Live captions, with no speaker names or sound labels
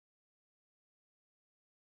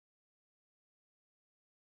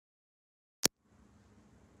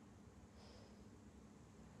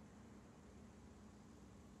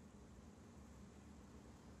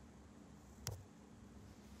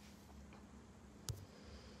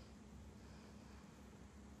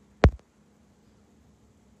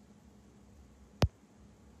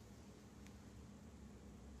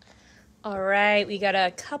All right, we got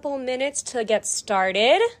a couple minutes to get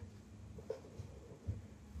started.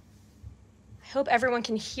 I hope everyone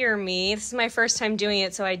can hear me. This is my first time doing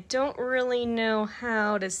it, so I don't really know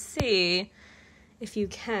how to see if you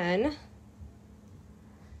can.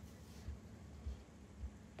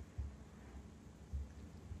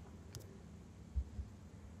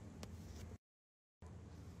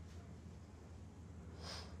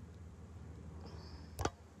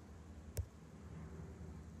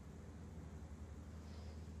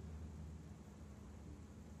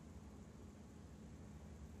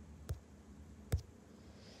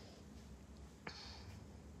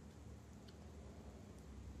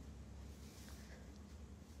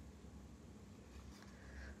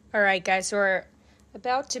 All right, guys, so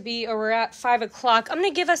we're at 5 o'clock. I'm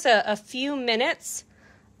going to give us a few minutes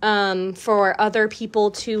for other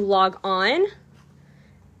people to log on.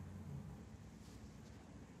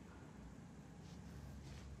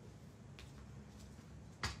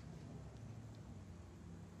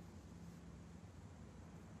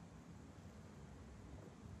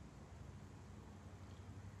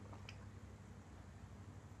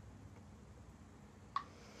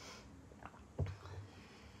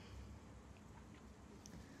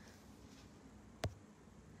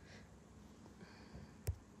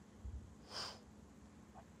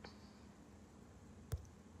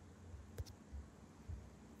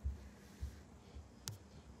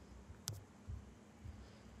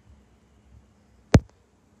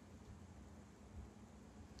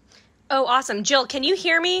 Oh, awesome. Jill, can you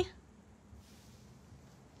hear me?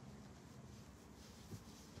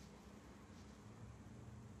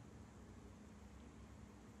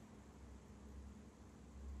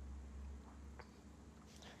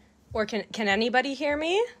 Or can anybody hear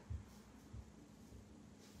me?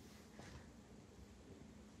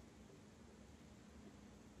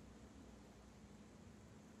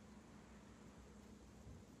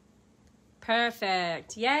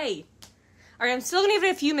 Perfect. Yay. All right, I'm still gonna give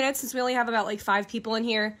it a few minutes since we only have about like 5 people in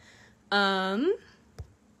here. All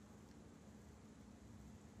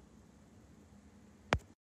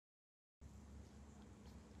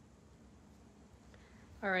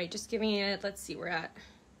right, just giving it, let's see, wait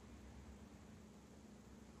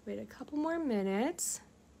a couple more minutes.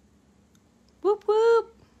 Whoop,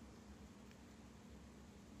 whoop.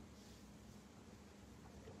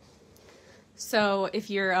 So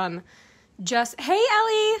if you're, hey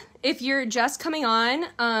Ellie, if you're just coming on,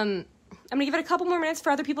 I'm gonna give it a couple more minutes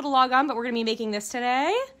for other people to log on, but we're gonna be making this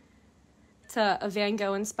today. It's a Van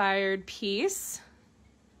Gogh inspired piece.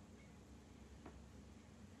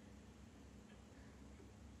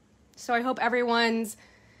 So I hope everyone's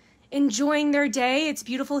enjoying their day. It's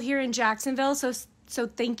beautiful here in Jacksonville, so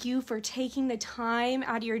thank you for taking the time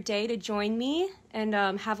out of your day to join me and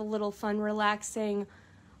have a little fun, relaxing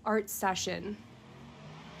art session.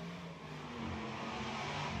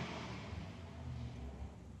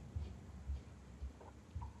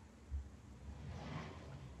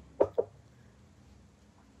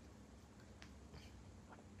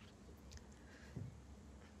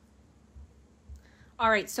 All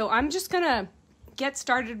right, so I'm just gonna get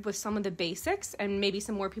started with some of the basics and maybe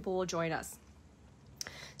some more people will join us.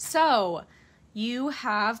 So you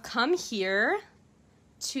have come here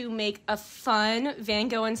to make a fun Van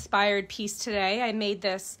Gogh inspired piece today. I made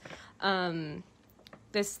this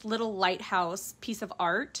this little lighthouse piece of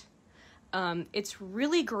art. It's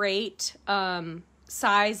really great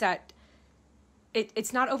size that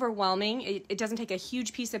it's not overwhelming. It doesn't take a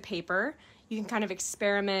huge piece of paper. You can kind of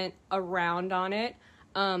experiment around on it.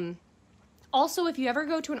 Also, if you ever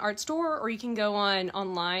go to an art store or you can go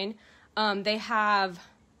online, they have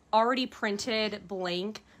already printed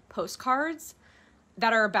blank postcards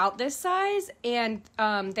that are about this size, and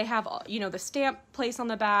they have, the stamp place on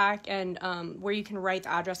the back and where you can write the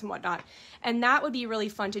address and whatnot. And that would be really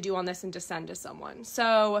fun to do on this and to send to someone.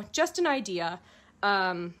 So just an idea.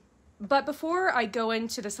 But before I go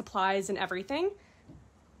into the supplies and everything,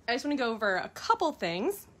 I just want to go over a couple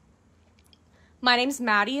things. My name's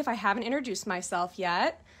Maddie, if I haven't introduced myself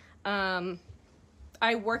yet.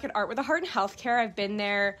 I work at Art with a Heart in Healthcare. I've been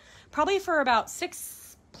there probably for about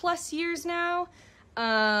 6+ years now.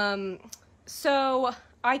 So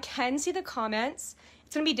I can see the comments.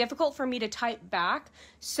 It's going to be difficult for me to type back.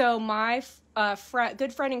 So my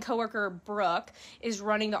good friend and coworker, Brooke, is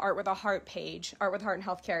running the Art with a Heart page, Art with a Heart in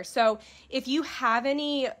Healthcare. So if you have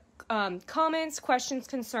any comments, questions,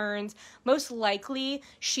 concerns, most likely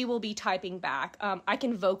she will be typing back. I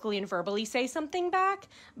can vocally and verbally say something back,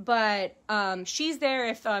 but she's there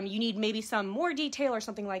if you need maybe some more detail or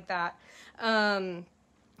something like that.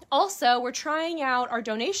 Also, we're trying out our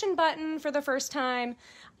donation button for the first time.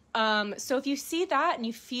 So if you see that and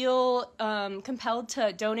you feel compelled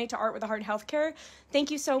to donate to Art with a Heart Healthcare,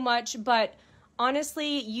 thank you so much. But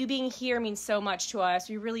honestly, you being here means so much to us.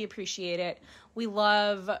 We really appreciate it. We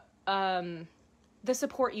love the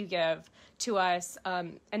support you give to us,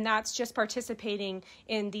 and that's just participating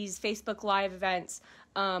in these Facebook Live events,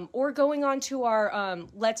 or going on to our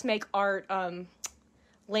Let's Make Art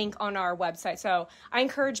link on our website. So I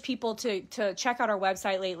encourage people to check out our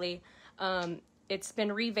website lately. It's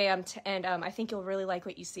been revamped, and I think you'll really like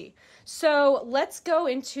what you see. So let's go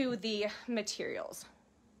into the materials.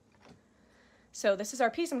 So this is our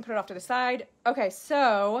piece. I'm gonna put it off to the side. Okay,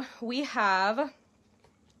 so we have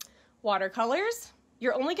watercolors.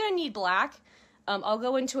 You're only gonna need black. I'll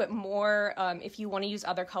go into it more if you wanna use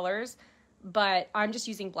other colors, but I'm just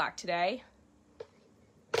using black today.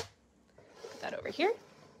 Put that over here.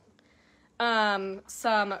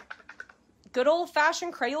 Some good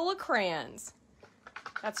old-fashioned Crayola crayons.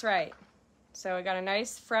 That's right. So I got a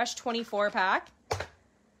nice fresh 24 pack.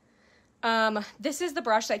 This is the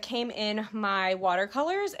brush that came in my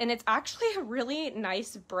watercolors, and it's actually a really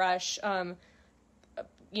nice brush,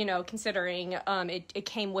 you know, considering it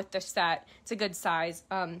came with the set. It's a good size.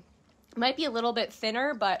 Might be a little bit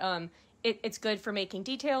thinner, but it's good for making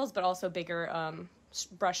details, but also bigger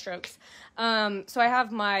brush strokes. So I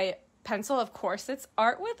have my pencil. Of course, it's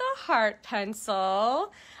Art with a Heart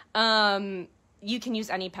pencil. You can use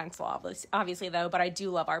any pencil, obviously, though, but I do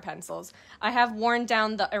love our pencils. I have worn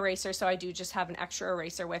down the eraser, so I do just have an extra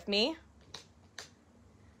eraser with me.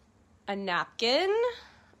 A napkin.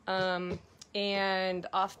 And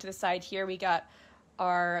off to the side here, we got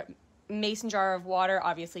our mason jar of water,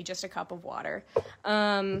 obviously just a cup of water. So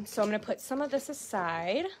I'm going to put some of this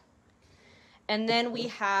aside. And then we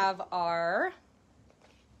have our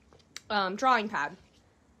drawing pad.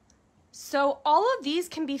 So all of these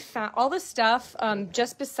can be found, all the stuff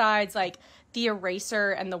just besides like the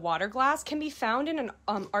eraser and the water glass can be found in an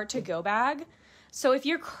Art2Go bag. So if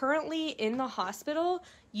you're currently in the hospital,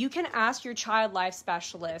 you can ask your child life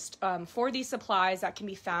specialist for these supplies that can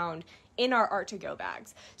be found in our Art2Go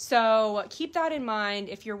bags. So keep that in mind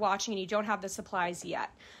if you're watching and you don't have the supplies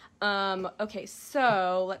yet. Okay,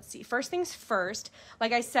 so let's see. First things first,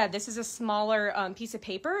 like I said, this is a smaller piece of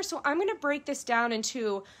paper. So I'm going to break this down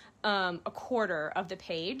into a quarter of the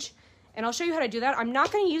page, and I'll show you how to do that. I'm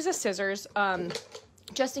not going to use the scissors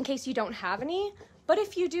just in case you don't have any, but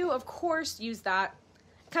if you do, of course, use that.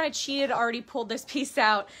 Kind of cheated, already pulled this piece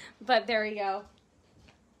out, but there you go.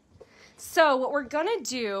 So what we're gonna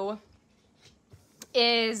do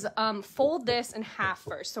is fold this in half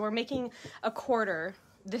first. So we're making a quarter,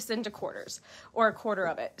 this into quarters, or a quarter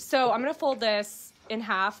of it. So I'm gonna fold this in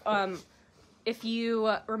half. If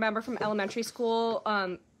you remember from elementary school,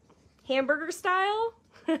 hamburger style.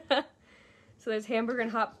 So there's hamburger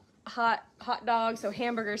and hot dog, so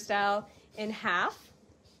hamburger style in half.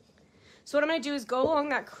 So what I'm going to do is go along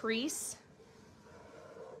that crease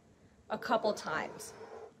a couple times.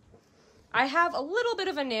 I have a little bit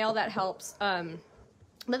of a nail that helps, but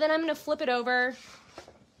then I'm going to flip it over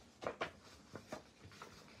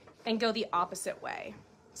and go the opposite way.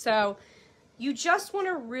 So you just want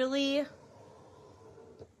to really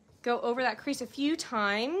go over that crease a few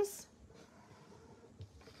times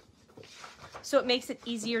so it makes it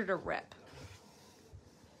easier to rip.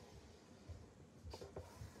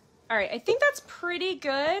 All right, I think that's pretty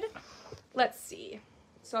good. Let's see.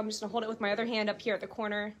 So I'm just gonna hold it with my other hand up here at the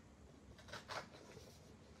corner.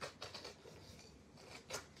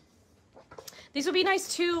 These would be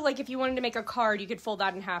nice too, like if you wanted to make a card, you could fold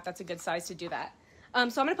that in half. That's a good size to do that. So I'm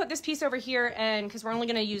gonna put this piece over here, and because we're only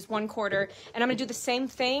gonna use 1/4, and I'm gonna do the same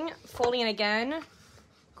thing, folding it again,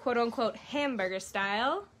 quote unquote hamburger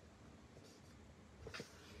style.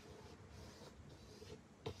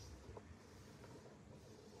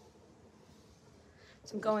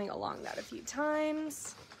 So I'm going along that a few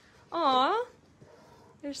times. Aw,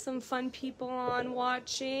 there's some fun people on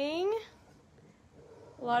watching.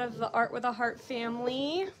 A lot of the Art with a Heart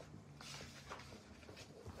family.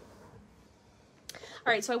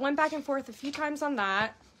 All right, so I went back and forth a few times on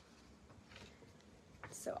that.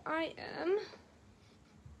 So I am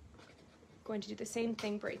going to do the same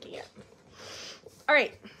thing, breaking it. All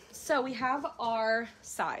right, so we have our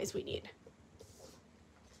size we need.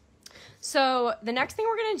 So the next thing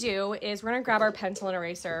we're gonna do is we're gonna grab our pencil and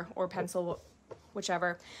eraser, or pencil,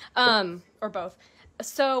 whichever, or both.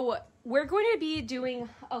 So we're going to be doing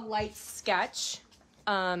a light sketch.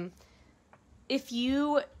 If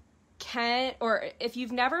you can, or if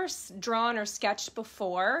you've never drawn or sketched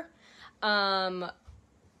before,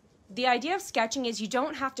 the idea of sketching is you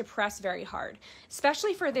don't have to press very hard.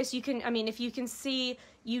 Especially for this, you can, I mean, if you can see,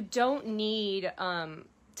 you don't need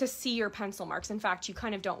to see your pencil marks. In fact, you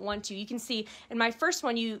kind of don't want to. You can see in my first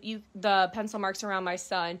one, the pencil marks around my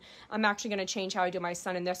sun. I'm actually going to change how I do my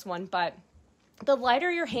sun in this one, but the lighter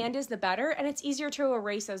your hand is, the better, and it's easier to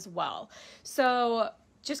erase as well. So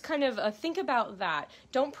just kind of think about that.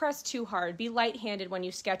 Don't press too hard. Be light-handed when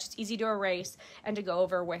you sketch. It's easy to erase and to go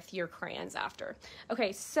over with your crayons after.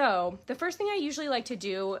 Okay, so the first thing I usually like to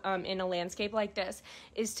do in a landscape like this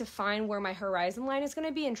is to find where my horizon line is going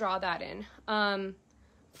to be and draw that in.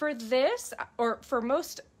 For this, or for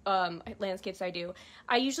most landscapes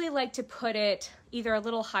I usually like to put it either a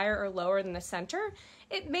little higher or lower than the center.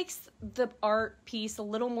 It makes the art piece a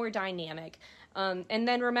little more dynamic. And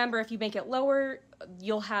then remember, if you make it lower,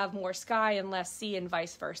 you'll have more sky and less sea and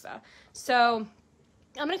vice versa. So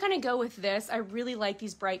I'm going to kind of go with this. I really like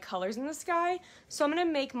these bright colors in the sky. So I'm going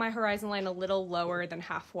to make my horizon line a little lower than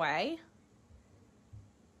halfway.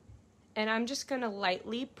 And I'm just going to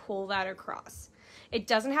lightly pull that across. It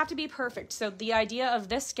doesn't have to be perfect. So the idea of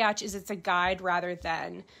this sketch is it's a guide rather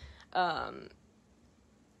than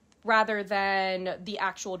the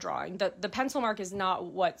actual drawing. The pencil mark is not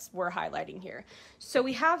what we're highlighting here. So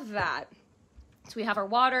we have that. So we have our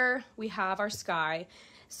water, we have our sky.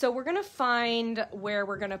 So we're gonna find where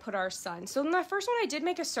we're gonna put our sun. So in the first one I did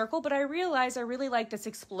make a circle, but I realized I really like this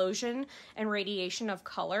explosion and radiation of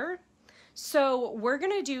color. So we're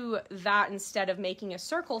gonna do that instead of making a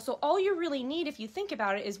circle. So all you really need, if you think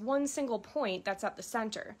about it, is one single point that's at the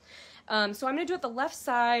center. So I'm gonna do it the left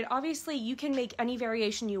side. Obviously you can make any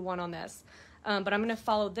variation you want on this, but I'm gonna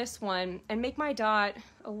follow this one and make my dot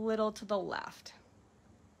a little to the left.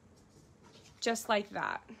 Just like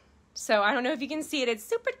that. So I don't know if you can see it, it's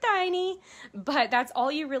super tiny, but that's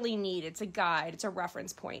all you really need. It's a guide, it's a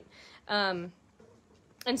reference point. And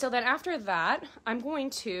so then after that, I'm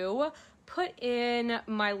going to put in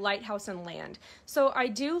my lighthouse and land. So I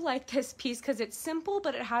do like this piece because it's simple,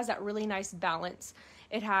 but it has that really nice balance.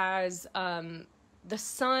 It has the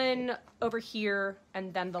sun over here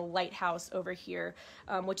and then the lighthouse over here,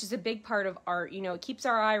 which is a big part of art. You know, it keeps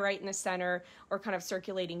our eye right in the center or kind of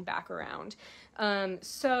circulating back around.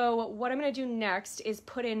 So what I'm going to do next is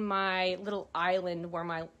put in my little island where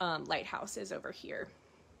my lighthouse is over here.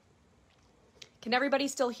 Can everybody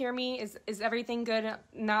still hear me? Is everything good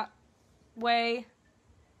in that way?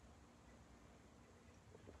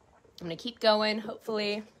 I'm going to keep going,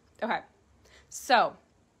 hopefully. Okay, so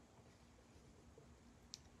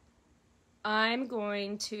I'm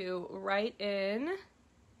going to write in,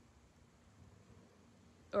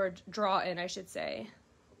 or draw in, I should say,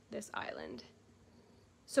 this island.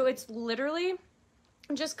 So it's literally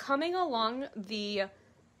just coming along the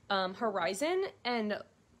horizon and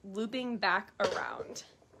looping back around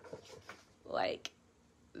like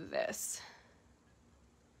this.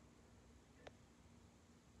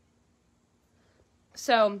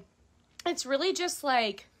 So it's really just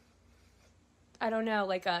like, I don't know,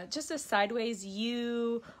 like just a sideways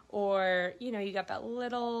U, or, you know, you got that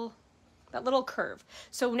little curve.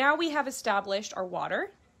 So now we have established our water,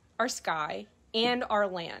 our sky, and our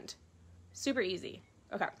land. Super easy.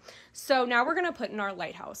 Okay, so now we're gonna put in our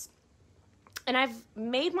lighthouse. And I've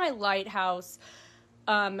made my lighthouse,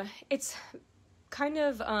 it's kind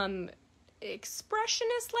of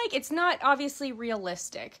expressionist-like. It's not obviously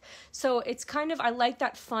realistic. So it's kind of, I like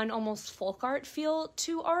that fun, almost folk art feel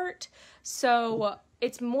to art. So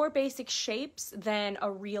it's more basic shapes than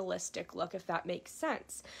a realistic look, if that makes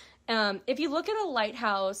sense. If you look at a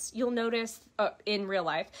lighthouse, you'll notice in real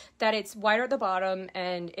life that it's wider at the bottom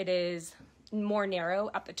and it is more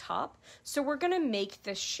narrow at the top. So we're gonna make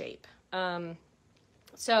this shape.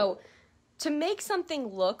 So to make something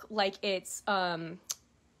look like it's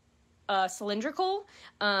cylindrical,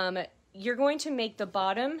 you're going to make the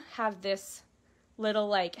bottom have this little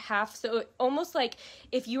like half, so almost like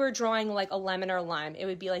if you were drawing like a lemon or lime, it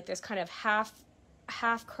would be like this kind of half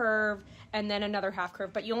curve and then another half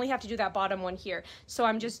curve, but you only have to do that bottom one here. So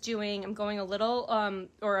I'm going a little,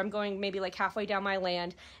 or I'm going maybe like halfway down my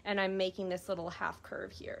land, and I'm making this little half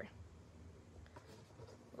curve here.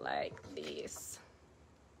 Like this.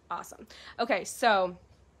 Awesome. Okay, so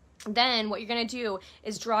then what you're gonna do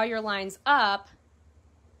is draw your lines up,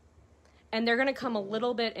 and they're gonna come a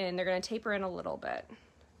little bit in. They're gonna taper in a little bit.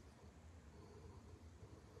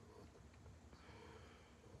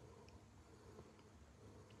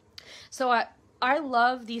 So I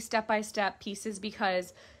love these step-by-step pieces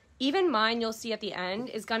because even mine, you'll see at the end,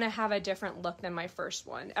 is gonna have a different look than my first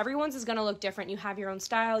one. Everyone's is gonna look different. You have your own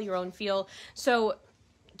style, your own feel. So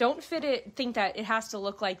don't think that it has to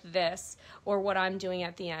look like this or what I'm doing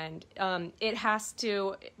at the end. It has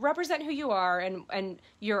to represent who you are and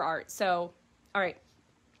your art. So, all right,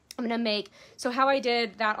 I'm gonna make, so how I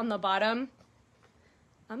did that on the bottom,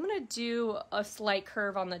 I'm gonna do a slight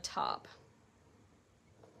curve on the top.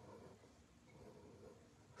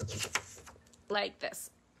 Like this.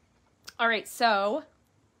 All right, so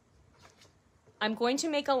I'm going to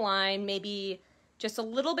make a line maybe just a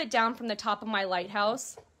little bit down from the top of my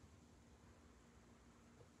lighthouse.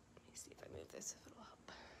 Let me see if I move this, if it'll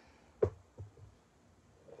help.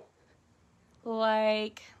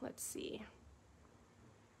 Like, let's see,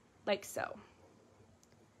 like so.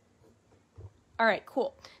 All right,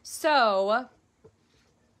 cool. So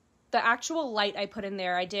the actual light I put in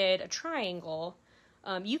there, I did a triangle.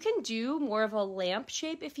 You can do more of a lamp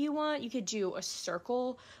shape if you want. You could do a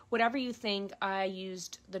circle, whatever you think. I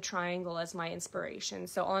used the triangle as my inspiration.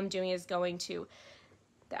 So all I'm doing is going to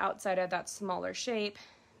the outside of that smaller shape,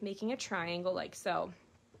 making a triangle like so.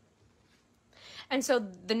 And so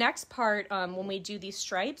the next part, when we do these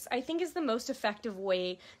stripes, I think is the most effective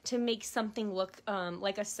way to make something look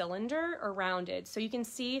like a cylinder or rounded. So you can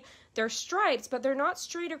see they're stripes, but they're not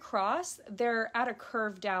straight across. They're at a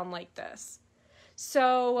curve down like this.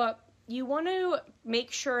 So you want to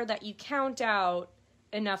make sure that you count out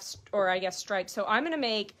enough, or I guess stripes. So I'm going to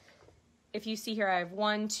make, if you see here, I have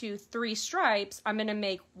 1, 2, 3 stripes. I'm going to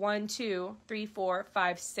make 1, 2, 3, 4,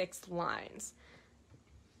 5, 6 lines.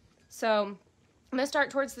 So I'm going to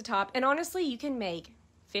start towards the top. And honestly, you can make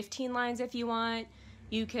 15 lines if you want.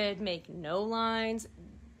 You could make no lines.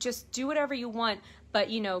 Just do whatever you want.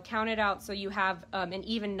 But, you know, count it out so you have an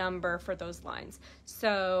even number for those lines.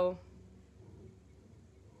 So,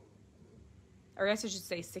 or I guess I should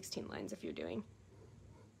say 16 lines if you're doing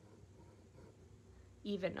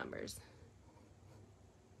even numbers.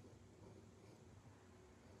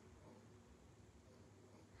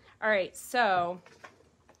 All right, so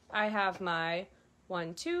I have my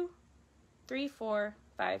 1, 2, 3, 4,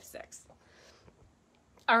 5, 6.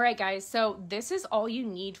 All right, guys, so this is all you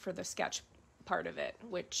need for the sketch part of it,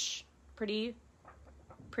 which pretty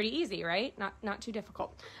easy, right? Not too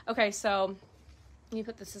difficult. Okay, so let me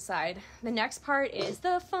put this aside. The next part is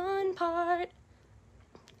the fun part.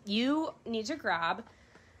 You need to grab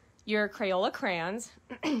your Crayola crayons.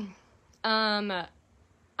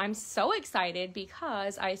 I'm so excited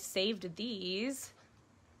because I saved these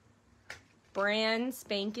brand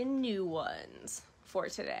spanking new ones for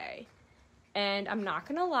today. And I'm not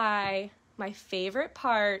gonna lie, my favorite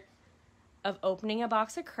part of opening a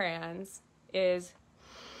box of crayons is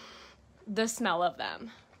the smell of them.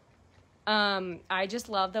 I just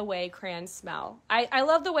love the way crayons smell. I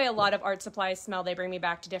love the way a lot of art supplies smell. They bring me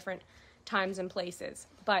back to different times and places.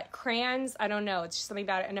 But crayons, I don't know. It's just something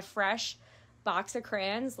about it. And a fresh box of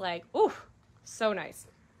crayons, like, ooh, so nice.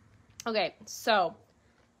 Okay, so,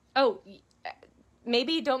 oh,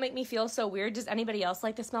 maybe don't make me feel so weird. Does anybody else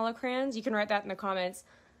like the smell of crayons? You can write that in the comments.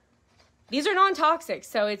 These are non-toxic,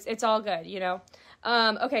 so it's all good, you know?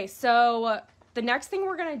 Okay, so the next thing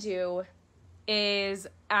we're gonna do is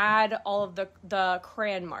add all of the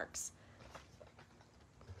crayon marks.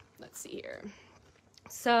 Let's see here.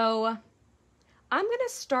 So I'm gonna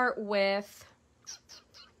start with,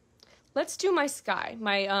 let's do my sky,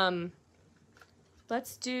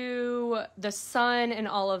 let's do the sun and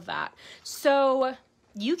all of that. So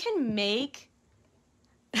you can make,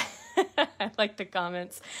 I like the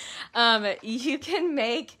comments. You can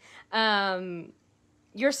make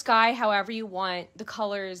your sky however you want, the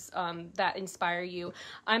colors that inspire you.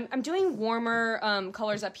 I'm doing warmer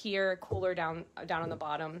colors up here, cooler down on the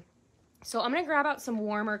bottom. So I'm gonna grab out some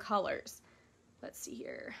warmer colors. Let's see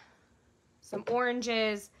here. Some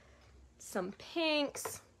oranges, some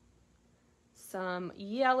pinks, some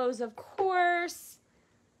yellows, of course.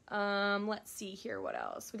 Let's see here, what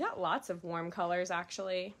else? We got lots of warm colors,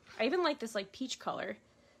 actually. I even like this like peach color.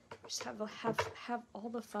 Just have all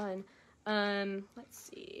the fun. Let's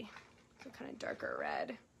see, a kind of darker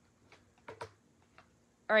red.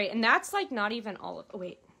 All right, and that's like not even all of, oh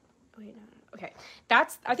wait, no. Okay,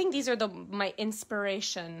 I think these are my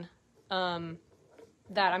inspiration,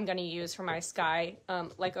 that I'm gonna use for my sky,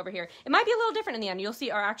 like over here. It might be a little different in the end, you'll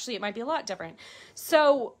see, or actually it might be a lot different.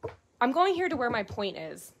 So I'm going here to where my point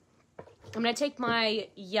is. I'm gonna take my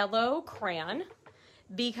yellow crayon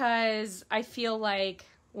because I feel like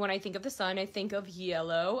when I think of the sun, I think of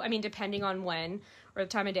yellow. I mean, depending on when or the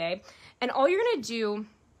time of day. And all you're gonna do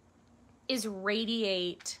is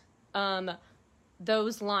radiate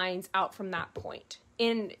those lines out from that point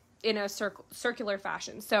in a circular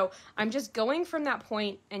fashion. So I'm just going from that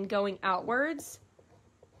point and going outwards.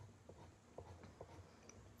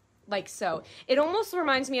 like so. It almost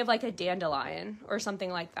reminds me of like a dandelion or something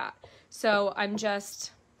like that. So I'm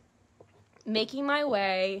just making my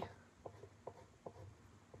way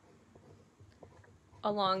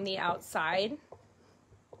along the outside.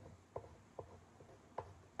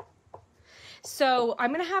 So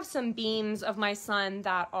I'm going to have some beams of my sun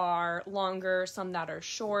that are longer, some that are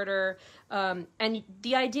shorter. And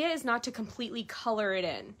the idea is not to completely color it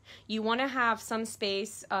in. You want to have some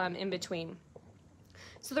space in between.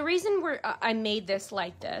 So the reason I made this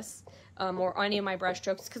like this, or any of my brush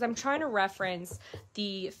strokes, because I'm trying to reference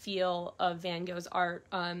the feel of Van Gogh's art.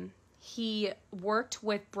 He worked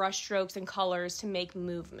with brush strokes and colors to make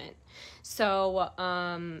movement. So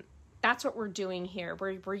that's what we're doing here.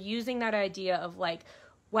 We're using that idea of like,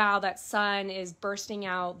 wow, that sun is bursting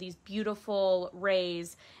out these beautiful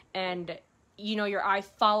rays, and you know, your eye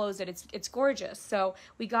follows it. It's gorgeous. So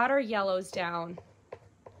we got our yellows down.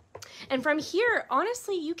 And from here,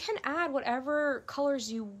 honestly, you can add whatever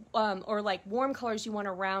colors you, or like warm colors you want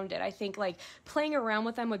around it. I think like playing around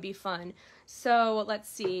with them would be fun. So let's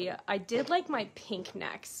see. I did like my pink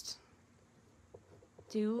next.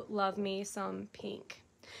 Do love me some pink.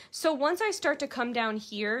 So once I start to come down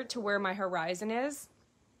here to where my horizon is,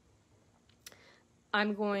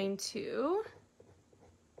 I'm going to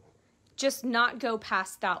just not go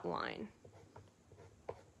past that line.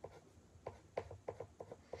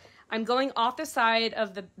 I'm going off the side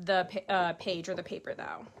of the page or the paper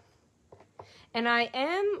though. And I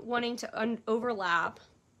am wanting to overlap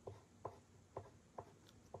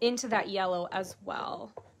into that yellow as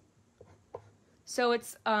well. So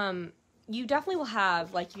it's, you definitely will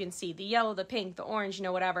have, like you can see, the yellow, the pink, the orange, you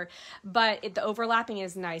know, whatever. But the overlapping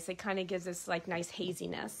is nice. It kind of gives this like nice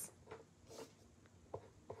haziness.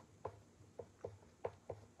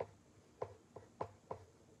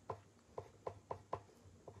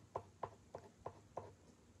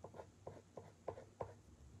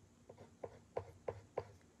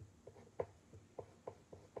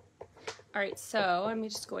 All right, so I'm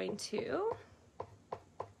just going to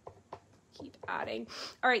keep adding.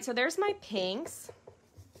 All right, so there's my pinks.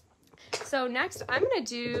 So next I'm gonna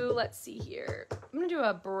do, let's see here. I'm gonna do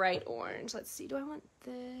a bright orange. Let's see, do I want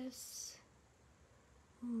this?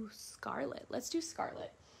 Ooh, scarlet. Let's do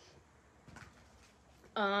scarlet.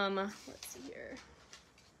 Let's see here.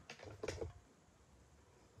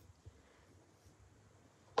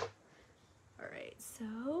 All right,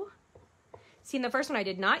 so see, in the first one I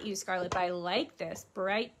did not use scarlet, but I like this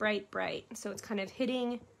bright, bright, bright. So it's kind of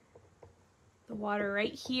hitting the water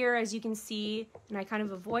right here, as you can see, and I kind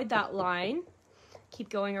of avoid that line. Keep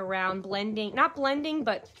going around, blending, not blending,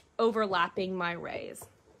 but overlapping my rays.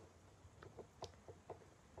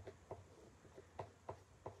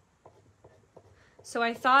 So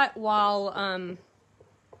I thought while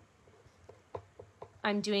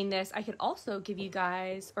I'm doing this, I could also give you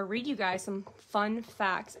guys, or read you guys, some fun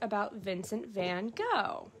facts about Vincent van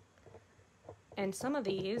Gogh. And some of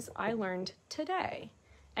these I learned today.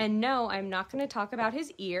 And no, I'm not going to talk about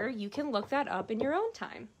his ear. You can look that up in your own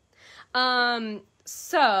time.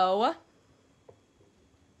 So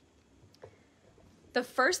the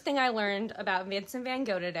first thing I learned about Vincent van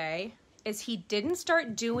Gogh today is he didn't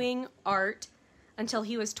start doing art until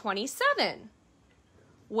he was 27,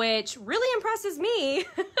 which really impresses me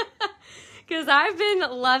because I've been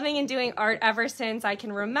loving and doing art ever since I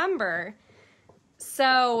can remember.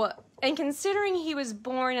 So, and considering he was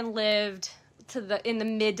born and lived in the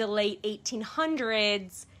mid to late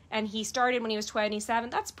 1800s, and he started when he was 27,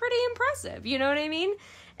 that's pretty impressive, you know what I mean?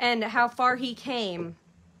 And how far he came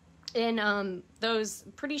in those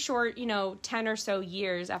pretty short, 10 or so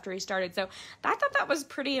years after he started. So I thought that was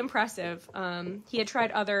pretty impressive. He had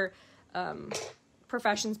tried other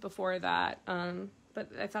professions before that, but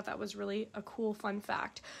I thought that was really a cool, fun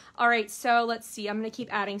fact. All right, so let's see. I'm gonna keep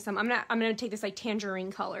adding some. I'm gonna take this like tangerine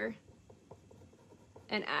color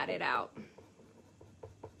and add it out.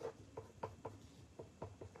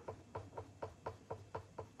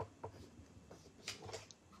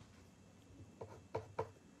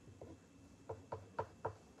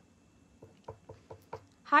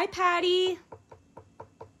 Hi, Patty.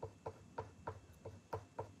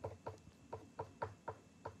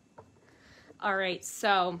 All right,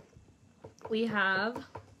 so we have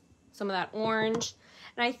some of that orange.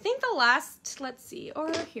 And I think the last, let's see, or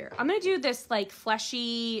here. I'm going to do this like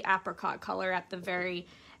fleshy apricot color at the very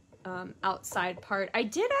outside part. I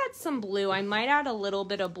did add some blue. I might add a little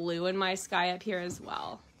bit of blue in my sky up here as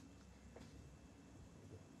well.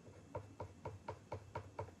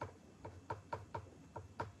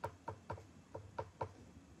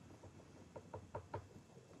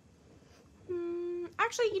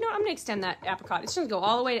 actually, you know what? I'm gonna extend that apricot. It's gonna go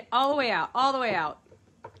all the way out, all the way out.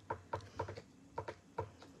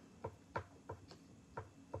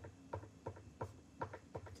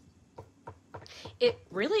 It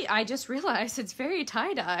really, I just realized it's very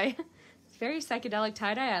tie-dye. It's very psychedelic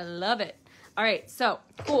tie-dye. I love it. All right, so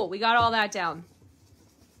cool. We got all that down.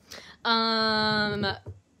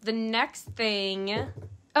 The next thing,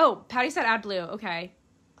 oh, Patty said add blue. Okay,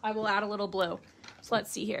 I will add a little blue. So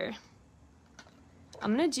let's see here.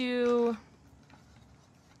 I'm gonna do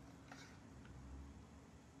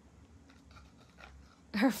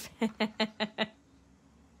perfect.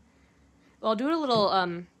 Well, I'll do it a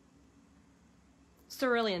little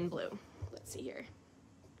cerulean blue. Let's see here.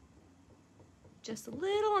 Just a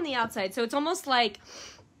little on the outside. So it's almost like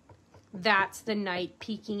that's the night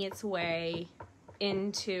peeking its way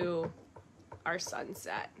into our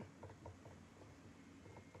sunset.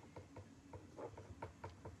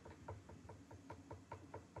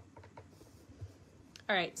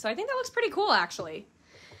 All right, so I think that looks pretty cool, actually.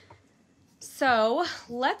 So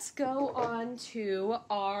let's go on to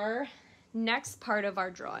our next part of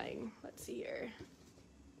our drawing. Let's see here.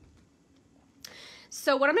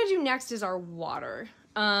 So what I'm gonna do next is our water.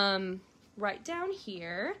 Right down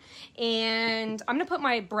here. And I'm gonna put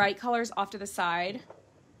my bright colors off to the side.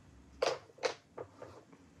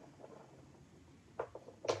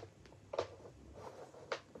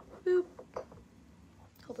 Boop.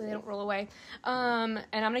 Hopefully they don't roll away. And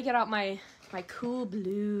I'm gonna get out my cool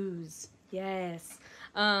blues. Yes.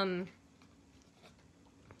 Let's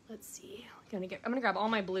see. I'm gonna grab all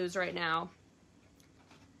my blues right now.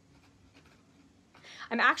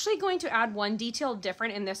 I'm actually going to add one detail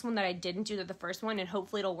different in this one that I didn't do to the first one, and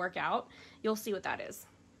hopefully it'll work out. You'll see what that is.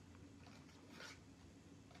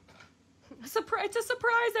 Surprise! It's a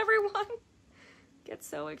surprise, everyone. Get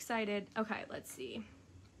so excited. Okay, let's see.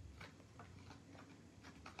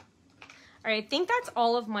 All right, I think that's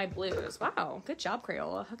all of my blues. Wow, good job,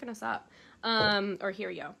 Crayola, hooking us up. Or here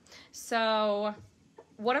we go. So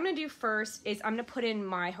what I'm gonna do first is I'm gonna put in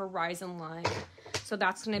my horizon line. So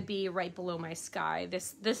that's gonna be right below my sky.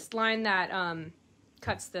 This line that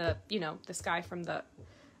cuts the, you know, the sky from the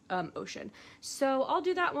ocean. So I'll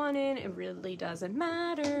do that one in. It really doesn't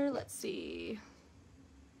matter. Let's see.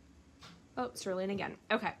 Oh, cerulean again.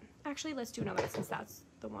 Okay, actually let's do another since that's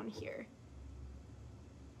the one here.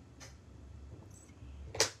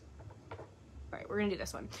 All right, we're gonna do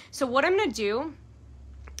this one. So what I'm gonna do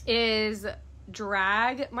is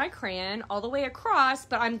drag my crayon all the way across,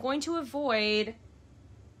 but I'm going to avoid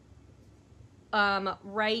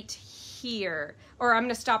right here, or I'm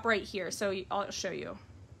gonna stop right here. So I'll show you.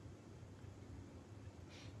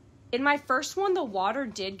 In my first one, the water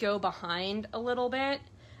did go behind a little bit.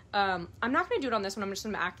 I'm not gonna do it on this one. I'm just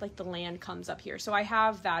gonna act like the land comes up here. So I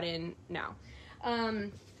have that in now.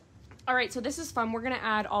 All right, so this is fun. We're gonna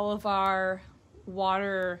add all of our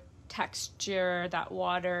water texture,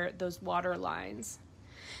 those water lines.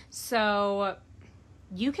 So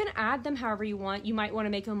you can add them however you want. You might want to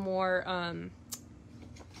make them more,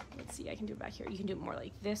 let's see, I can do it back here. You can do it more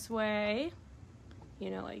like this way, you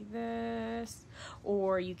know, like this,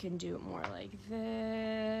 or you can do it more like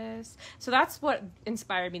this. So that's what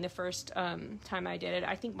inspired me the first time I did it.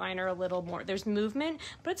 I think mine are a little more, there's movement,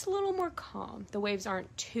 but it's a little more calm. The waves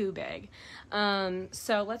aren't too big.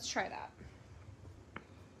 So let's try that.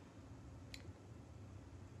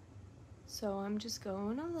 So I'm just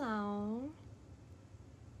going along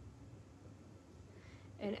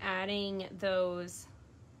and adding those.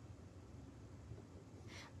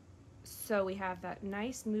 So we have that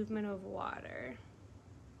nice movement of water.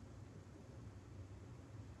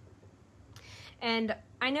 And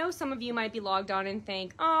I know some of you might be logged on and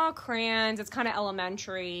think, oh, crayons, it's kind of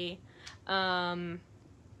elementary.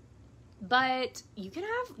 But you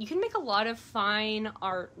can make a lot of fine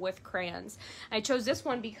art with crayons. I chose this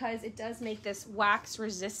one because it does make this wax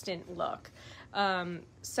resistant look.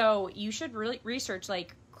 So you should really research,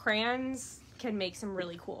 like, crayons can make some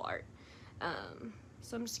really cool art.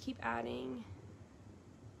 So I'm just keep adding.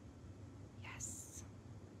 Yes.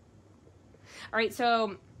 All right,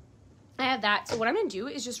 so I have that. So what I'm gonna do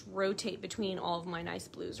is just rotate between all of my nice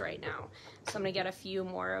blues right now. So I'm gonna get a few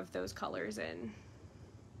more of those colors in.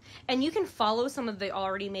 And you can follow some of the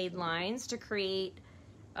already made lines to create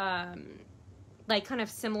like kind of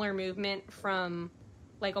similar movement from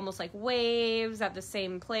like almost like waves at the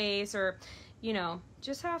same place, or, you know,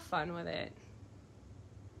 just have fun with it.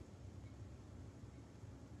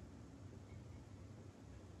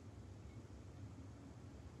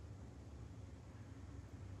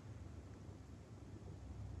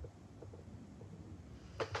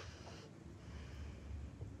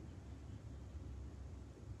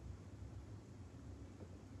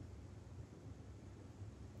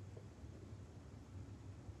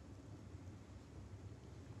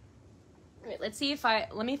 let's see if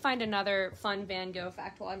let me find another fun Van Gogh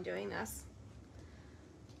fact while I'm doing this.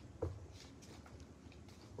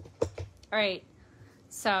 All right,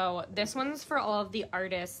 so this one's for all of the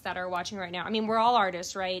artists that are watching right now. I mean, we're all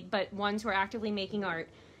artists, right? But ones who are actively making art.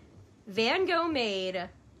 Van Gogh made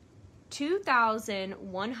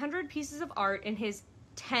 2,100 pieces of art in his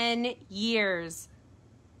 10 years.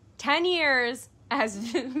 10 years as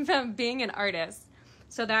being an artist.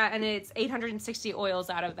 So that, and it's 860 oils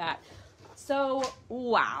out of that. So,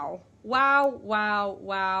 wow. Wow, wow,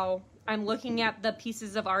 wow. I'm looking at the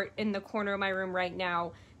pieces of art in the corner of my room right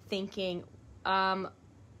now thinking,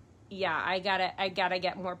 yeah, I gotta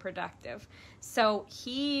get more productive. So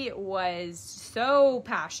he was so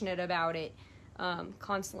passionate about it,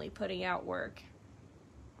 constantly putting out work.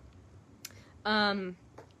 All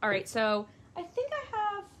right, so I think I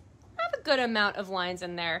have a good amount of lines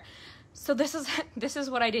in there. So this is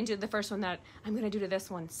what I didn't do the first one that I'm gonna do to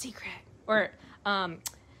this one, secret or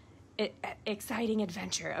exciting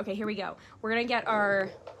adventure. Okay, here we go. We're gonna get our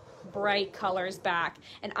bright colors back,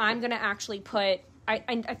 and I'm gonna actually put,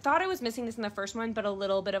 I thought I was missing this in the first one, but a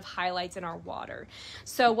little bit of highlights in our water.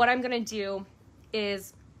 So what I'm gonna do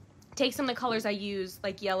is take some of the colors I use,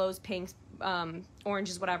 like yellows, pinks,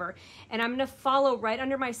 oranges, whatever, and I'm gonna follow right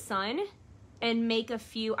under my sun and make a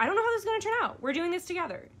few. I don't know how this is gonna turn out. We're doing this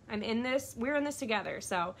together. We're in this together.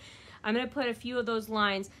 So I'm gonna put a few of those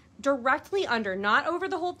lines directly under, not over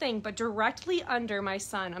the whole thing, but directly under my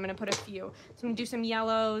sun. I'm gonna put a few. So I'm gonna do some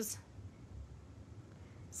yellows,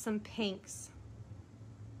 some pinks.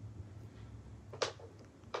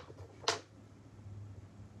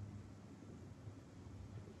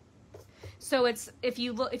 So it's, if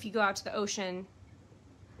you go out to the ocean,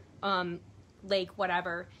 lake,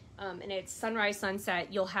 whatever, and it's sunrise,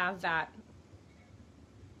 sunset, you'll have that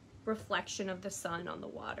reflection of the sun on the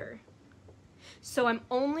water. So I'm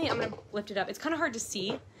gonna lift it up. It's kind of hard to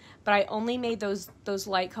see, but I only made those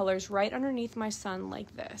light colors right underneath my sun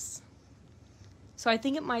like this. So I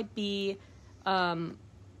think it might be a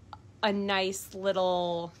nice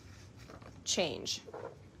little change.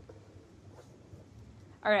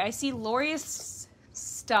 All right, I see Lori is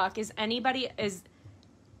stuck. Is everybody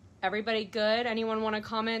good? Anyone want to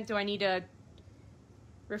comment? Do I need to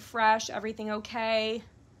refresh? Everything okay?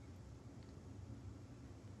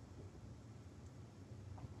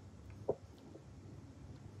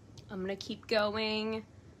 I'm gonna keep going,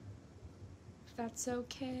 if that's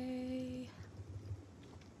okay.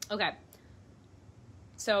 Okay.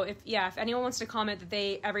 So if anyone wants to comment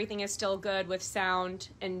that everything is still good with sound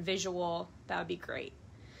and visual, that would be great.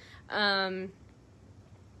 So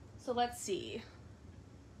let's see.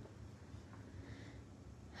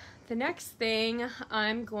 The next thing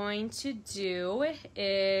I'm going to do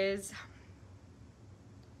is,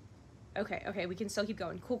 okay, we can still keep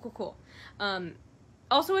going. Cool.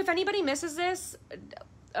 Also, if anybody misses this,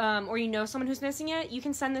 or you know someone who's missing it, you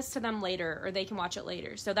can send this to them later, or they can watch it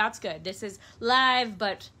later. So that's good. This is live,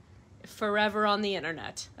 but forever on the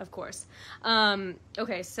internet, of course.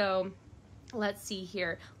 Okay, so let's see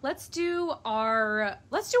here. Let's do our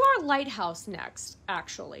lighthouse next,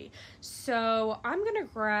 actually. So I'm gonna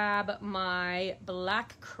grab my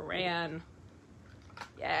black crayon.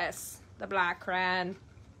 Yes, the black crayon.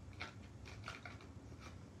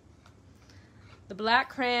 The black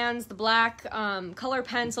crayons, the black color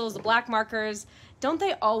pencils, the black markers, don't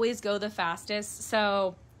they always go the fastest?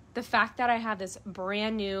 So the fact that I have this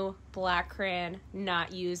brand new black crayon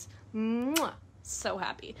not used, mwah, so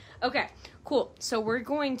happy. Okay, cool. So we're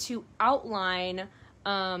going to outline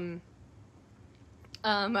our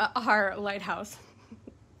lighthouse.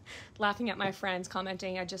 Laughing at my friends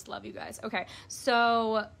commenting, I just love you guys. Okay,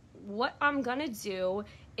 so what I'm gonna do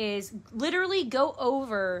is literally go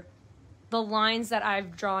over the lines that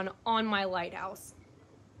I've drawn on my lighthouse.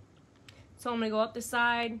 So I'm gonna go up the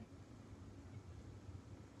side,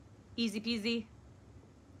 easy peasy,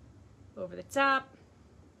 over the top,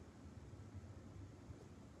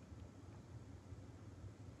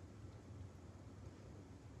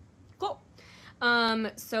 cool.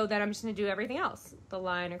 So then I'm just gonna do everything else. The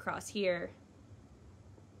line across here,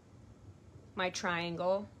 my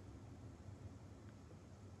triangle,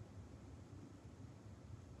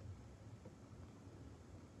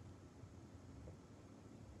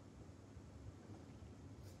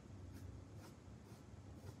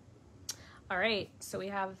 all right, so we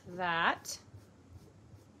have that.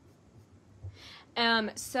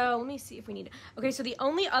 So let me see if we need, okay, so the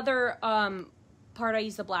only other part I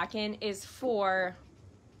use the black in is for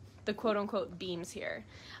the quote-unquote beams here.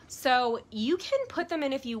 So you can put them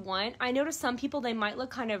in if you want. I noticed some people, they might look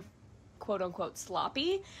kind of quote unquote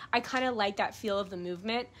sloppy. I kind of like that feel of the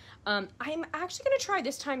movement. I'm actually going to try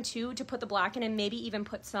this time too to put the black in and maybe even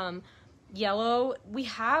put some yellow. We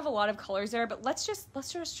have a lot of colors there, but let's just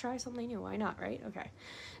try something new. Why not, right? Okay.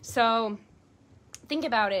 So think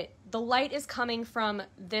about it. The light is coming from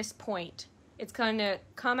this point. It's going to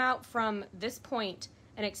come out from this point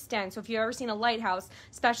and extend. So if you've ever seen a lighthouse,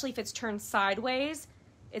 especially if it's turned sideways,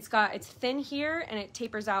 it's thin here and it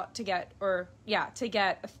tapers out to get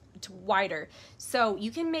wider. So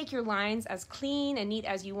you can make your lines as clean and neat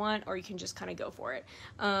as you want, or you can just kind of go for it.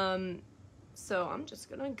 So I'm just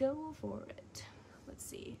gonna go for it. Let's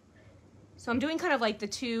see. So I'm doing kind of like the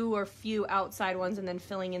two or few outside ones and then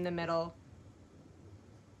filling in the middle.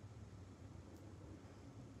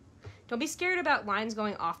 Don't be scared about lines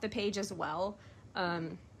going off the page as well.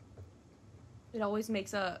 It always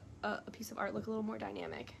makes a piece of art look a little more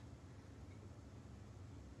dynamic.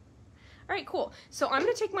 All right, cool. So I'm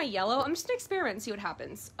gonna take my yellow. I'm just gonna experiment and see what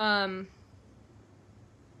happens. I'm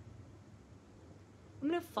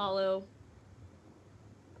gonna follow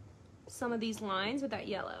some of these lines with that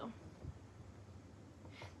yellow.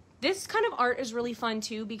 This kind of art is really fun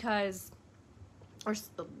too because, or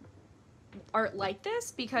art like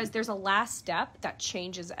this, because there's a last step that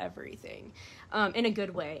changes everything in a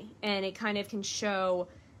good way. And it kind of can show,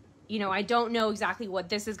 you know, I don't know exactly what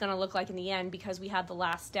this is going to look like in the end because we have the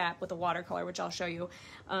last step with the watercolor, which I'll show you.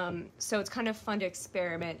 So it's kind of fun to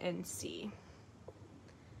experiment and see.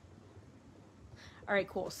 All right,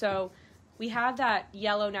 cool. So we have that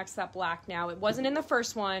yellow next to that black now. It wasn't in the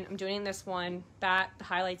first one. I'm doing it in this one. The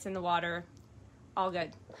highlights in the water. All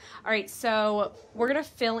good. All right, so we're going to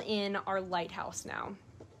fill in our lighthouse now.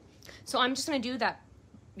 So I'm just going to do that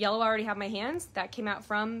yellow I already have in my hands. That came out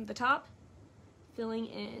from the top. Filling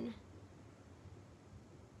in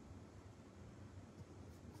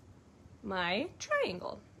my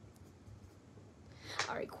triangle.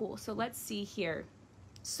 All right, cool. So let's see here.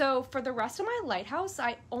 So for the rest of my lighthouse,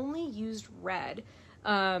 I only used red.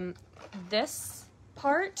 This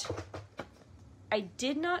part, I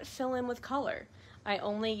did not fill in with color.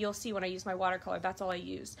 You'll see when I use my watercolor, that's all I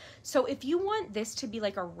used. So if you want this to be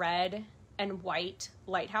like a red and white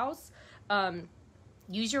lighthouse,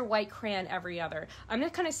 use your white crayon every other. I'm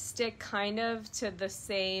gonna kind of stick kind of to the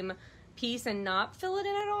same piece and not fill it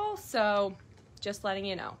in at all, so just letting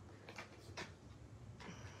you know.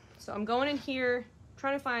 So I'm going in here,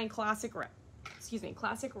 trying to find classic red.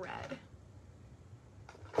 Classic red.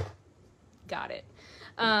 Got it.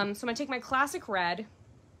 So I'm gonna take my classic red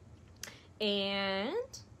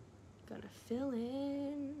and gonna fill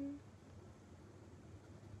in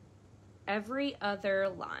every other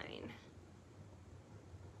line.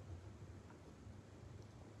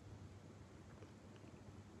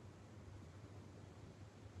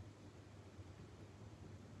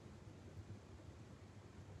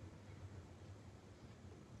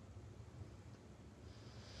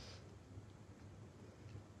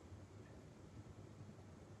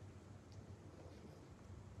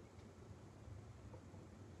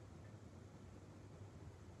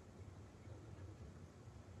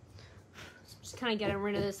 Just kind of getting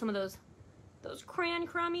rid of some of those crayon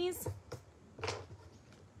crummies.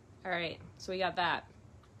 All right, so we got that.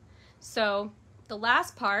 So the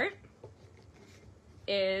last part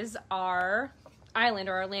is our island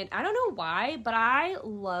or our land. I don't know why, but I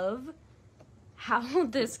love how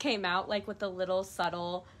this came out, like with the little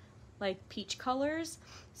subtle like peach colors.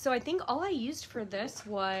 So I think all I used for this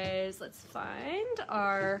was, let's find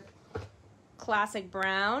our classic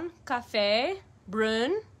brown, café,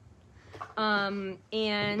 brun,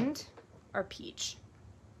 and our peach.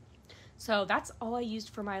 So that's all I used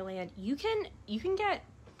for my land. You can get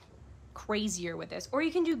crazier with this, or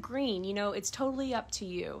you can do green, you know, it's totally up to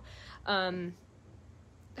you.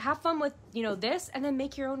 Have fun with, you know, this, and then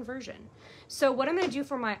make your own version. So what I'm going to do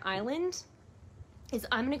for my island is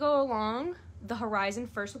I'm going to go along the horizon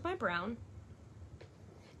first with my brown,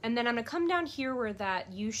 and then I'm going to come down here where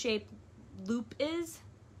that U-shaped loop is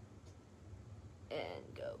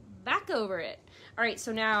and go back over it. All right,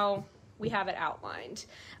 so now we have it outlined.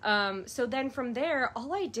 So then from there,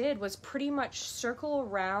 all I did was pretty much circle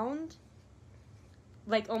around,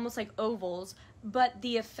 like almost like ovals, but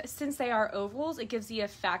since they are ovals, it gives the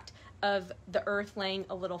effect of the earth laying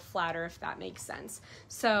a little flatter, if that makes sense.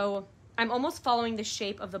 So I'm almost following the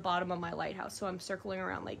shape of the bottom of my lighthouse, so I'm circling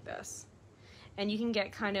around like this. And you can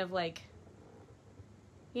get kind of like,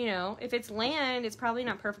 you know, if it's land, it's probably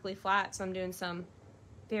not perfectly flat, so I'm doing some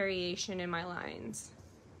variation in my lines.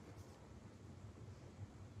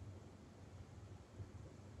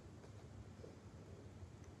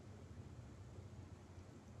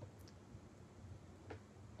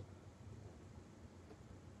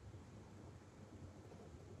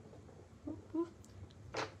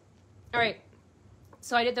 right,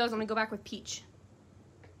 so I did those. I'm gonna go back with peach.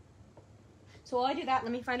 So while I do that,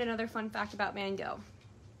 let me find another fun fact about Van Gogh.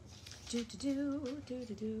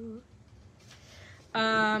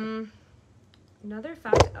 Another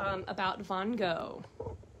fact about Van Gogh.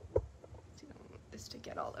 Let's see, I want this to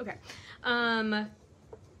get all okay.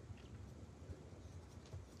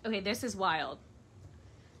 Okay, this is wild.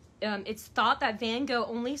 It's thought that Van Gogh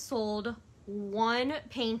only sold one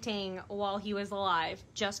painting while he was alive,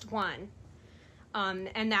 just one.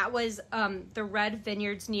 And that was the Red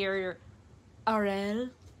Vineyards near Arles.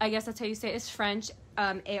 I guess that's how you say it. It's French,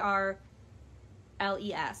 Arles.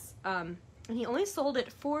 And he only sold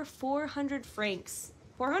it for 400 francs.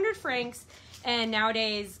 400 francs, and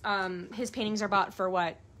nowadays his paintings are bought for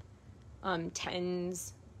what?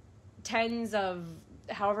 Tens of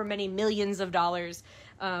however many millions of dollars.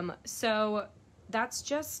 So that's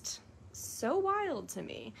just so wild to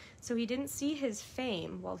me. So he didn't see his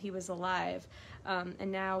fame while he was alive,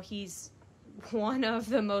 and now he's one of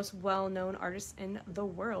the most well-known artists in the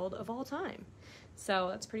world of all time. So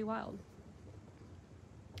that's pretty wild.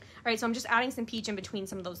 All right, so I'm just adding some peach in between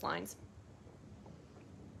some of those lines.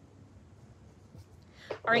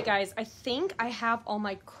 All right, guys, I think I have all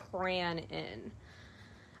my crayon in.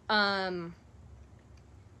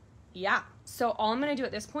 Yeah, so all I'm gonna do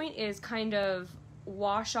at this point is kind of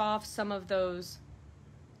wash off some of those,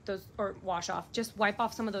 or wash off, just wipe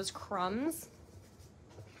off some of those crumbs.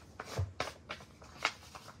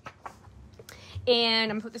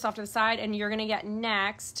 And I'm gonna put this off to the side, and you're gonna get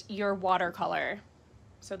next your watercolor.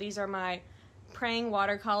 So these are my Praying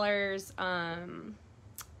watercolors.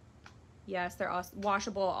 Yes, they're awesome.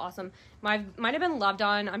 Washable, awesome. Might have been loved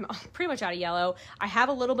on. I'm pretty much out of yellow. I have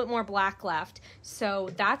a little bit more black left, so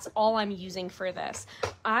that's all I'm using for this.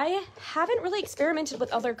 I haven't really experimented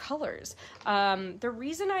with other colors. The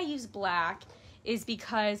reason I use black is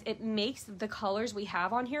because it makes the colors we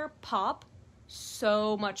have on here pop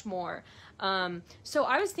so much more. So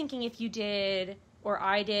I was thinking if you did, or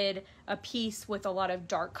I did, a piece with a lot of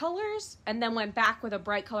dark colors and then went back with a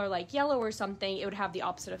bright color like yellow or something, it would have the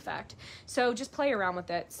opposite effect. So just play around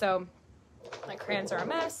with it. So my crayons are a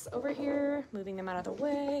mess over here, moving them out of the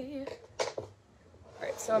way. All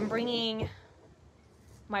right, so I'm bringing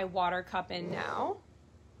my water cup in now.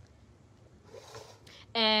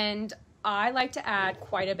 And I like to add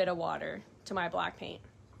quite a bit of water to my black paint.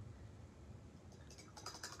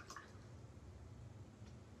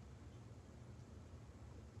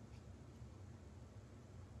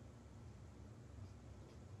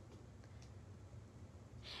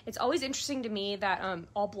 It's always interesting to me that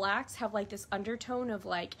all blacks have like this undertone of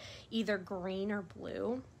like either green or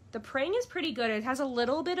blue. The Praying is pretty good. It has a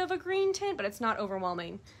little bit of a green tint, but it's not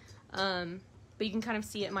overwhelming. But you can kind of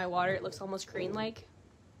see it in my water. It looks almost green-like.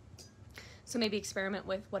 So maybe experiment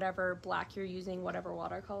with whatever black you're using, whatever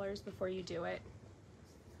watercolors before you do it.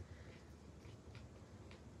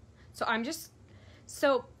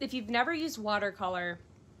 So if you've never used watercolor,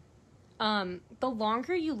 the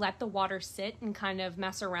longer you let the water sit and kind of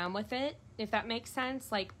mess around with it, if that makes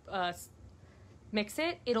sense, like mix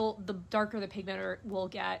it, the darker the pigment will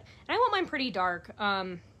get. And I want mine pretty dark.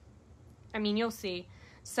 I mean, you'll see.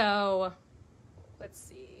 So let's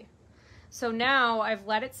see. So now I've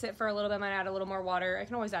let it sit for a little bit. I might add a little more water. I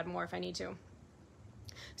can always add more if I need to.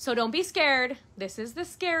 So don't be scared. This is the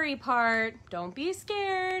scary part. Don't be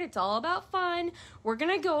scared. It's all about fun. We're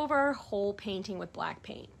gonna go over our whole painting with black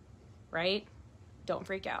paint. Right? Don't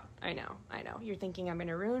freak out. I know. You're thinking I'm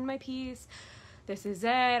gonna ruin my piece. This is it.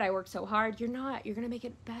 I worked so hard. You're not. You're gonna make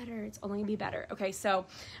it better. It's only gonna be better. Okay, so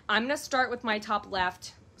I'm gonna start with my top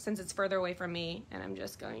left since it's further away from me, and I'm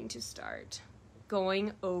just going to start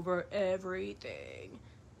going over everything.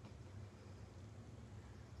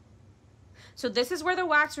 So this is where the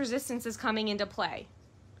wax resistance is coming into play.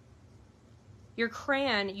 Your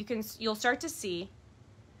crayon, you'll start to see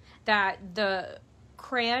that the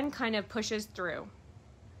crayon kind of pushes through.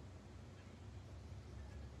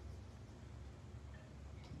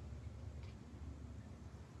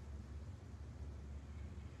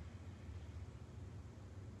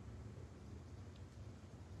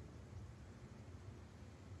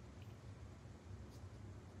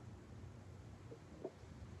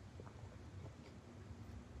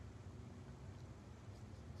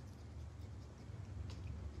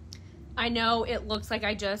 I know it looks like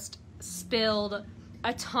I just spilled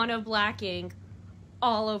a ton of black ink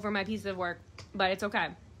all over my piece of work, but it's okay.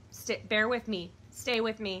 Bear with me. Stay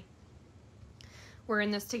with me. We're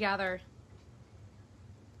in this together.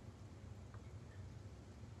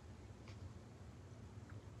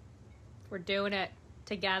 We're doing it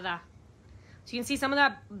together. So you can see some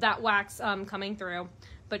of that wax coming through.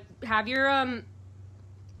 But have your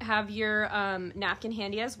napkin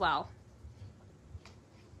handy as well.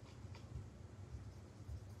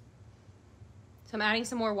 So I'm adding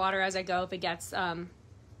some more water as I go if it gets,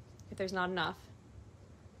 if there's not enough.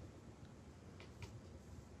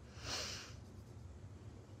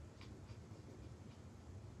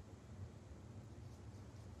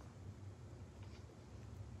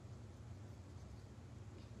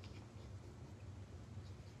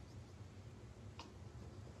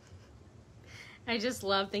 I just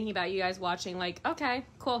love thinking about you guys watching, like, okay,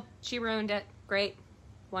 cool, she ruined it, great,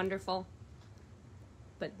 wonderful.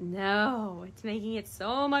 But no, it's making it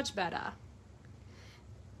so much better.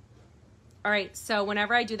 All right, so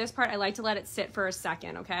whenever I do this part, I like to let it sit for a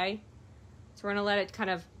second, okay? So we're gonna let it kind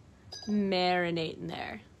of marinate in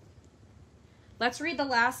there. Let's read the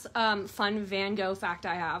last fun Van Gogh fact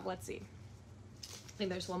I have. Let's see. I think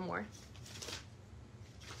there's one more.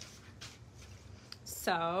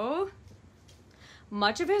 So,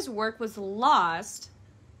 much of his work was lost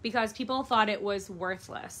because people thought it was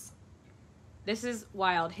worthless. This is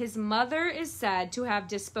wild. His mother is said to have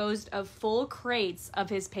disposed of full crates of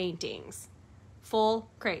his paintings. Full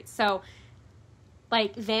crates. So,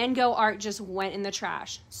 like, Van Gogh art just went in the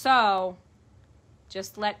trash. So,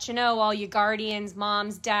 just let you know, all you guardians,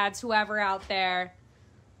 moms, dads, whoever out there,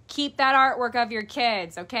 keep that artwork of your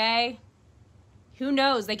kids, okay? Who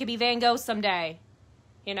knows? They could be Van Gogh someday,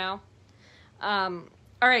 you know?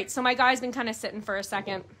 All right, so my guy's been kind of sitting for a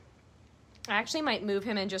second. I actually might move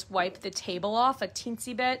him and just wipe the table off a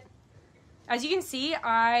teensy bit. As you can see,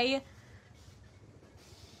 I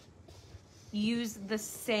use the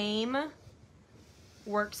same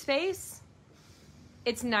workspace.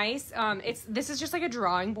 It's nice. This is just like a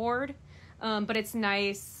drawing board, but it's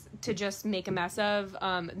nice to just make a mess of.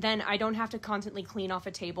 Then I don't have to constantly clean off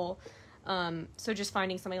a table. So just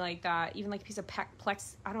finding something like that, even like a piece of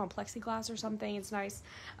plexiglass or something, it's nice.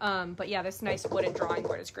 But yeah, this nice wooden drawing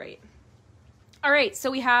board is great. All right, so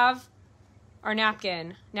we have our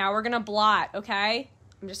napkin. Now we're gonna blot, okay?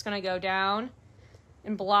 I'm just gonna go down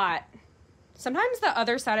and blot. Sometimes the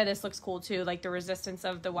other side of this looks cool too, like the resistance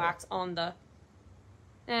of the wax on the,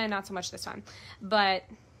 not so much this time, but,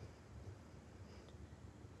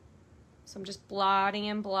 so I'm just blotting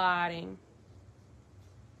and blotting.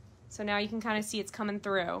 So now you can kind of see it's coming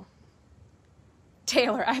through.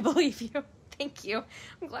 Taylor, I believe you. Thank you.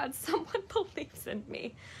 I'm glad someone believes in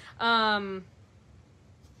me.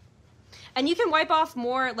 And you can wipe off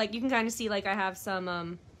more, like you can kind of see like I have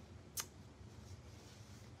some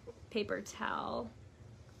paper towel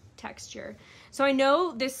texture. So I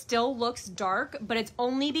know this still looks dark, but it's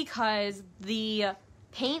only because the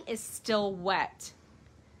paint is still wet.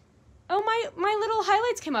 Oh, my little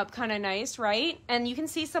highlights came up kind of nice, right? And you can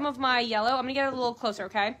see some of my yellow. I'm gonna get a little closer,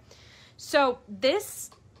 okay? So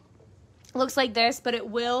this looks like this, but it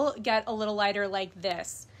will get a little lighter like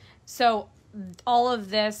this. So all of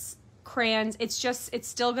this crayons, it's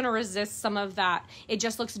still gonna resist some of that. It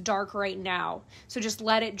just looks dark right now. So just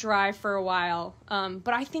let it dry for a while.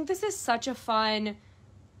 But I think this is such a fun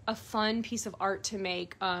piece of art to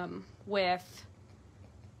make with,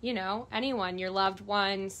 you know, anyone, your loved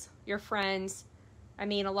ones, your friends. I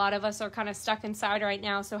mean, a lot of us are kind of stuck inside right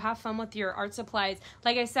now, so have fun with your art supplies.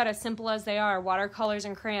 Like I said, as simple as they are, watercolors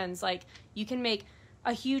and crayons, like you can make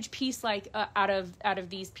a huge piece like out of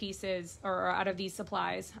these pieces or out of these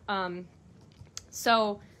supplies.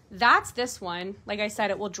 So that's this one. Like I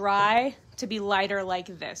said, it will dry to be lighter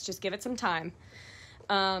like this. Just give it some time.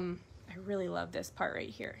 I really love this part right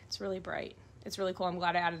here. It's really bright. It's really cool. I'm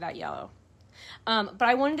glad I added that yellow. But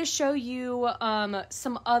I wanted to show you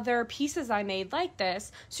some other pieces I made like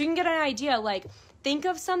this, so you can get an idea, like think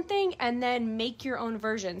of something and then make your own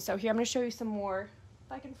version. So here, I'm going to show you some more,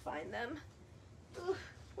 if I can find them. Ooh,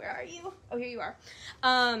 where are you? Oh, here you are.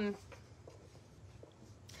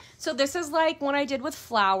 So this is like one I did with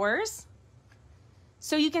flowers.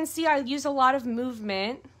 So you can see I use a lot of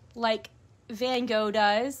movement like Van Gogh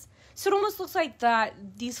does. So it almost looks like that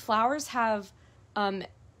these flowers have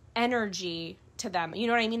energy to them. You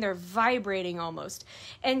know what I mean? They're vibrating almost.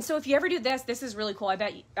 And so if you ever do this, this is really cool. I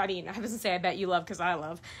bet you love, because I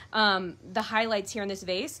love the highlights here in this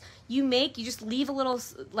vase. You just leave a little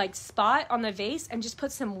like spot on the vase and just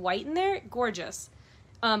put some white in there. Gorgeous.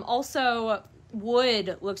 Also,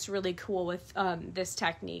 wood looks really cool with this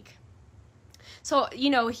technique. So, you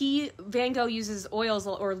know, Van Gogh uses oils,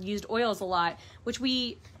 or used oils a lot, which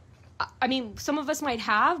some of us might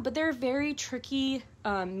have, but they're very tricky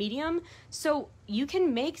medium. So you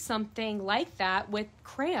can make something like that with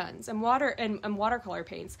crayons and watercolor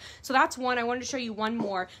paints. So that's one. I wanted to show you one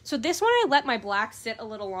more. So this one I let my black sit a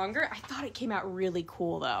little longer. I thought it came out really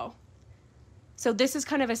cool though. So this is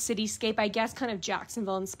kind of a cityscape, I guess, kind of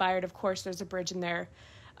Jacksonville inspired. Of course, there's a bridge in there.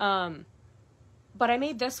 But I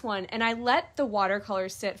made this one, and I let the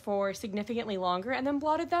watercolors sit for significantly longer and then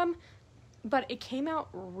blotted them, but it came out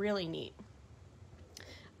really neat.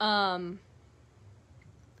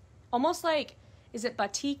 Almost like, is it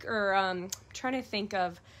batik, or I'm trying to think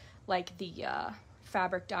of like the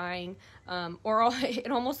fabric dyeing, or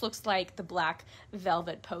it almost looks like the black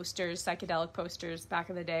velvet posters, psychedelic posters back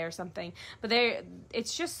in the day or something. But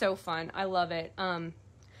it's just so fun. I love it.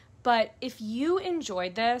 But if you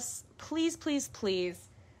enjoyed this, please, please, please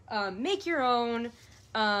make your own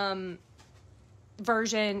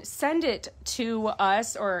version. Send it to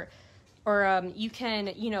us, or you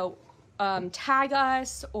can, you know, tag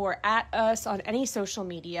us or at us on any social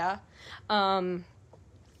media. And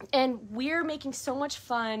we're making so much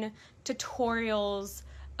fun tutorials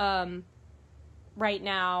right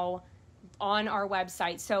now on our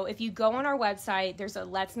website. So if you go on our website, there's a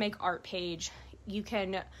Let's Make Art page. You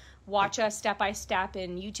can watch us step by step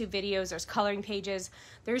in YouTube videos. There's coloring pages.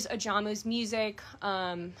 There's Ajamu's music,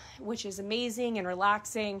 which is amazing and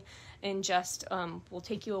relaxing, and just will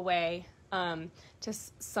take you away to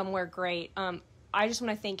somewhere great. I just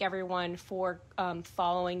want to thank everyone for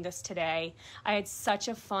following this today. I had such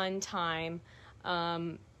a fun time.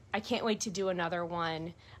 I can't wait to do another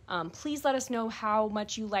one. Please let us know how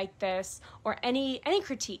much you like this, or any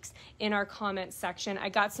critiques in our comments section. I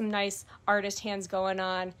got some nice artist hands going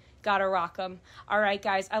on. Gotta rock them. All right,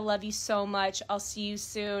 guys, I love you so much. I'll see you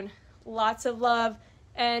soon. Lots of love,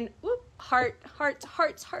 and whoop, hearts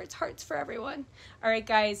for everyone. All right,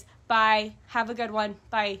 guys, bye. Have a good one.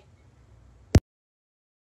 Bye.